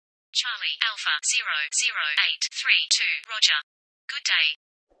Charlie, Alpha, 00832, Roger. Good day.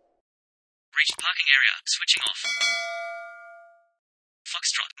 Reached parking area, switching off.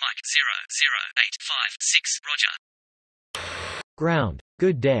 Foxtrot, Mike, 00856, Roger. Ground,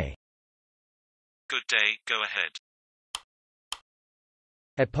 good day. Good day, go ahead.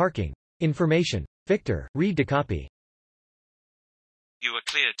 At parking. Information. Victor, read to copy. You are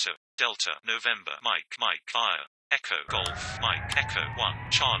cleared to Delta, November, Mike, Fire, Echo, Golf, Mike, Echo, 1,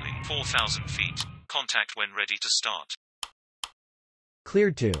 Charlie, 4,000 feet. Contact when ready to start.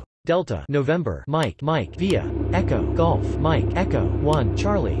 Cleared to Delta, November, Mike, via Echo, Golf, Mike, Echo, 1,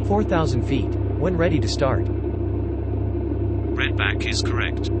 Charlie, 4,000 feet. When ready to start. Redback is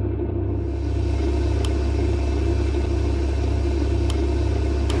correct.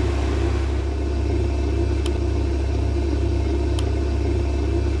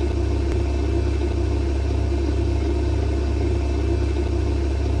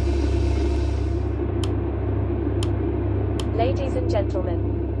 Ladies and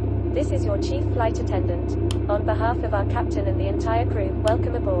gentlemen, this is your chief flight attendant. On behalf of our captain and the entire crew,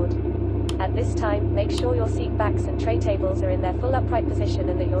 welcome aboard. At this time, make sure your seat backs and tray tables are in their full upright position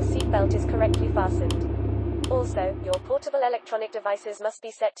and that your seat belt is correctly fastened. Also, your portable electronic devices must be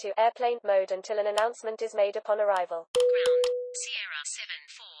set to airplane mode until an announcement is made upon arrival. Ground, Sierra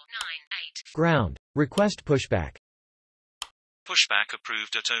 7498. Ground. Request pushback. Pushback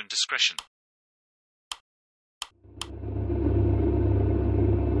approved at own discretion.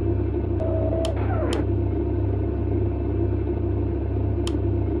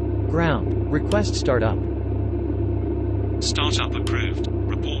 Ground. Request startup. Startup approved.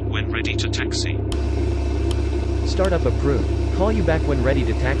 Report when ready to taxi. Startup approved. Call you back when ready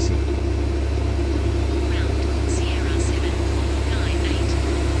to taxi. Ground, Sierra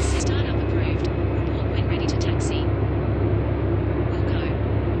 7498. Startup approved. Report when ready to taxi. Will go.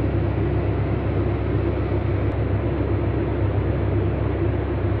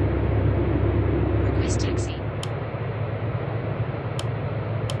 Request taxi.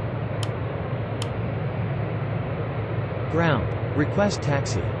 Ground. Request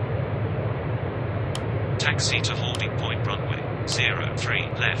taxi. Taxi to holding point runway. 03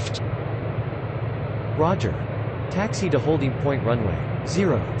 left. Roger. Taxi to holding point runway.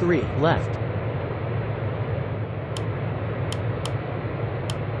 03 left.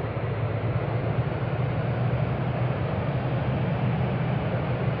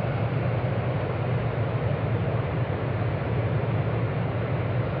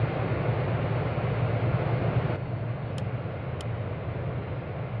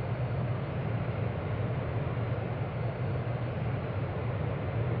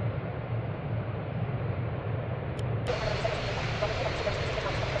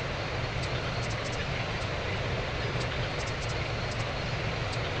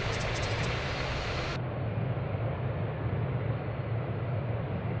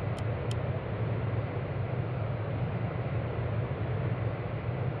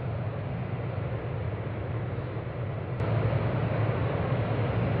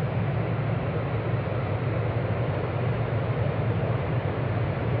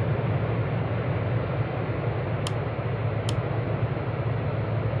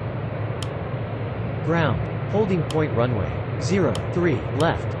 Ground. Holding point runway. 03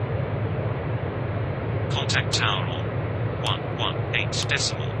 left. Contact tower on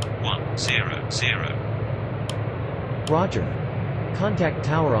 118.100. Roger. Contact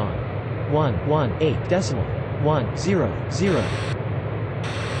tower on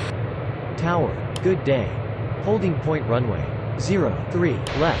 118.100. Tower. Good day. Holding point runway. 03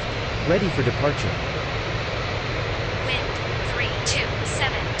 left. Ready for departure. Wind,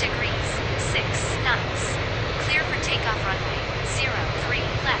 327 degrees, 6 knots. Clear for takeoff runway, 03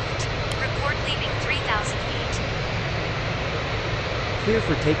 left. Report leaving 3,000 feet. Clear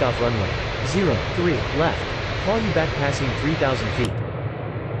for takeoff runway. 03 left. Call you back passing 3,000 feet.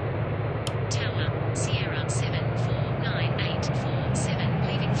 Tower, Sierra 749847,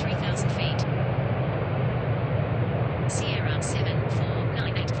 leaving 3,000 feet. Sierra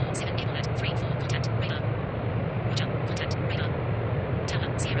 749847, inlet 34, contact radar. Roger, contact radar. Tower,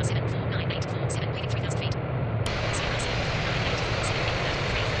 Sierra 749847, leaving 3,000 feet. Sierra 749847, inlet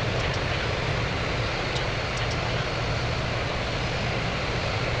 34, contact radar. Roger, contact radar.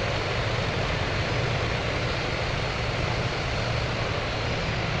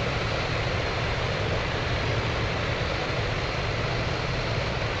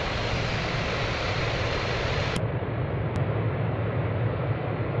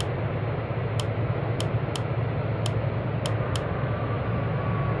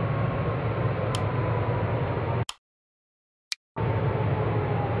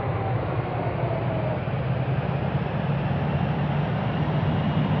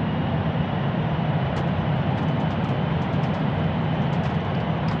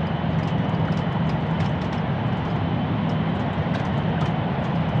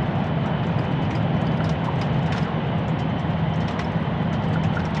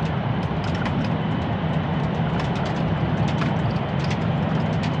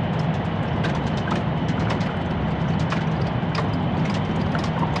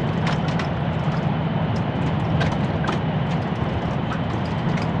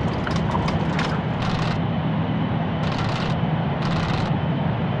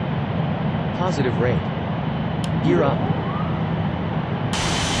 positive rate. Gear up.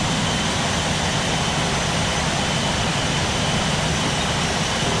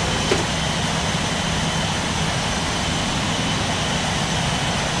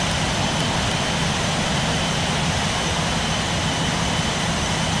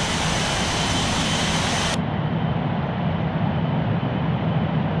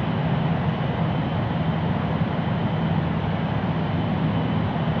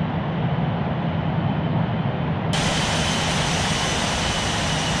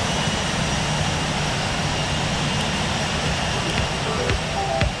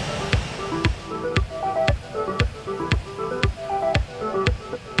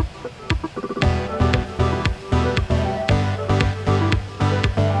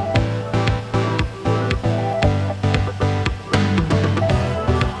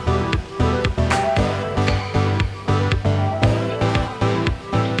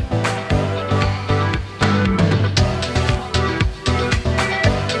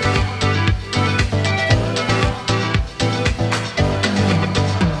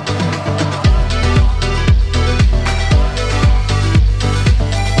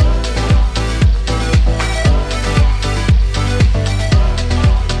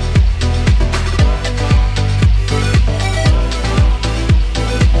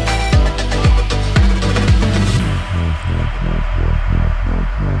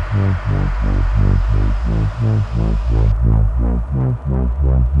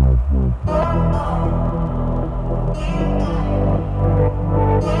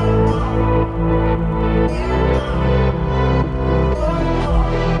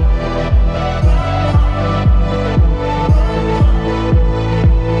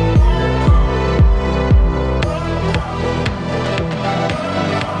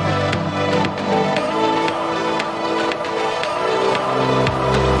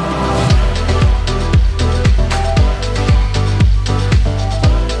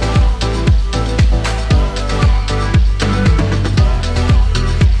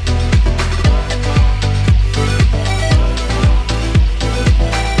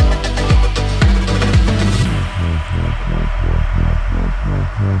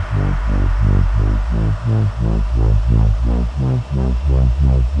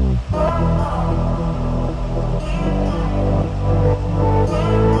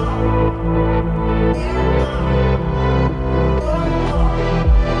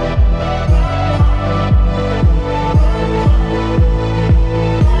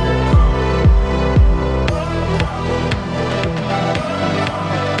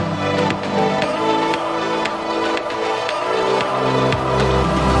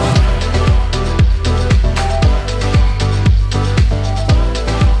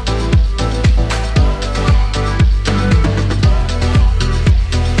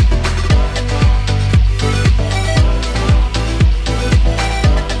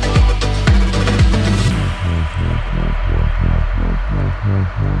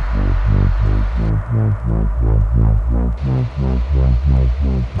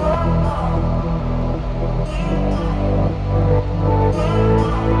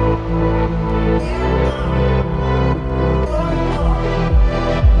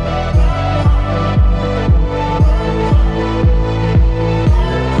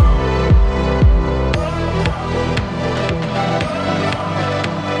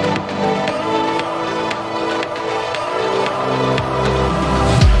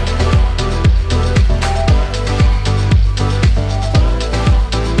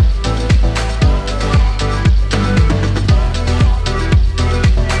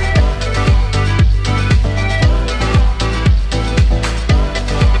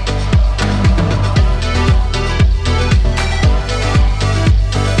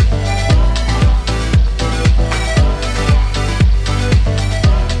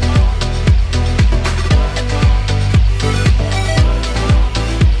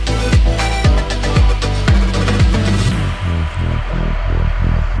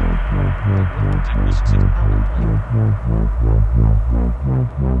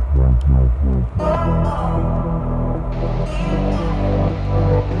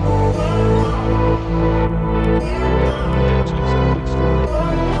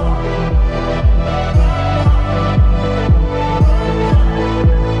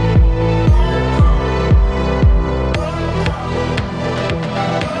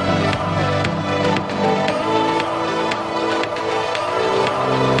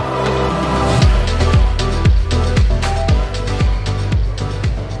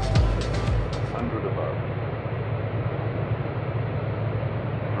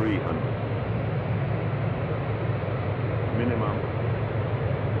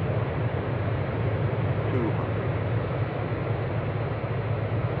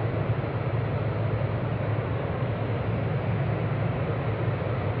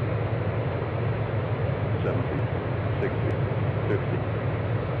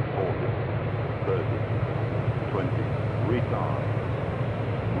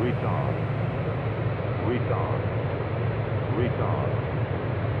 retard, retard, retard,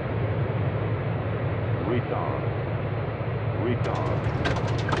 retard, retard.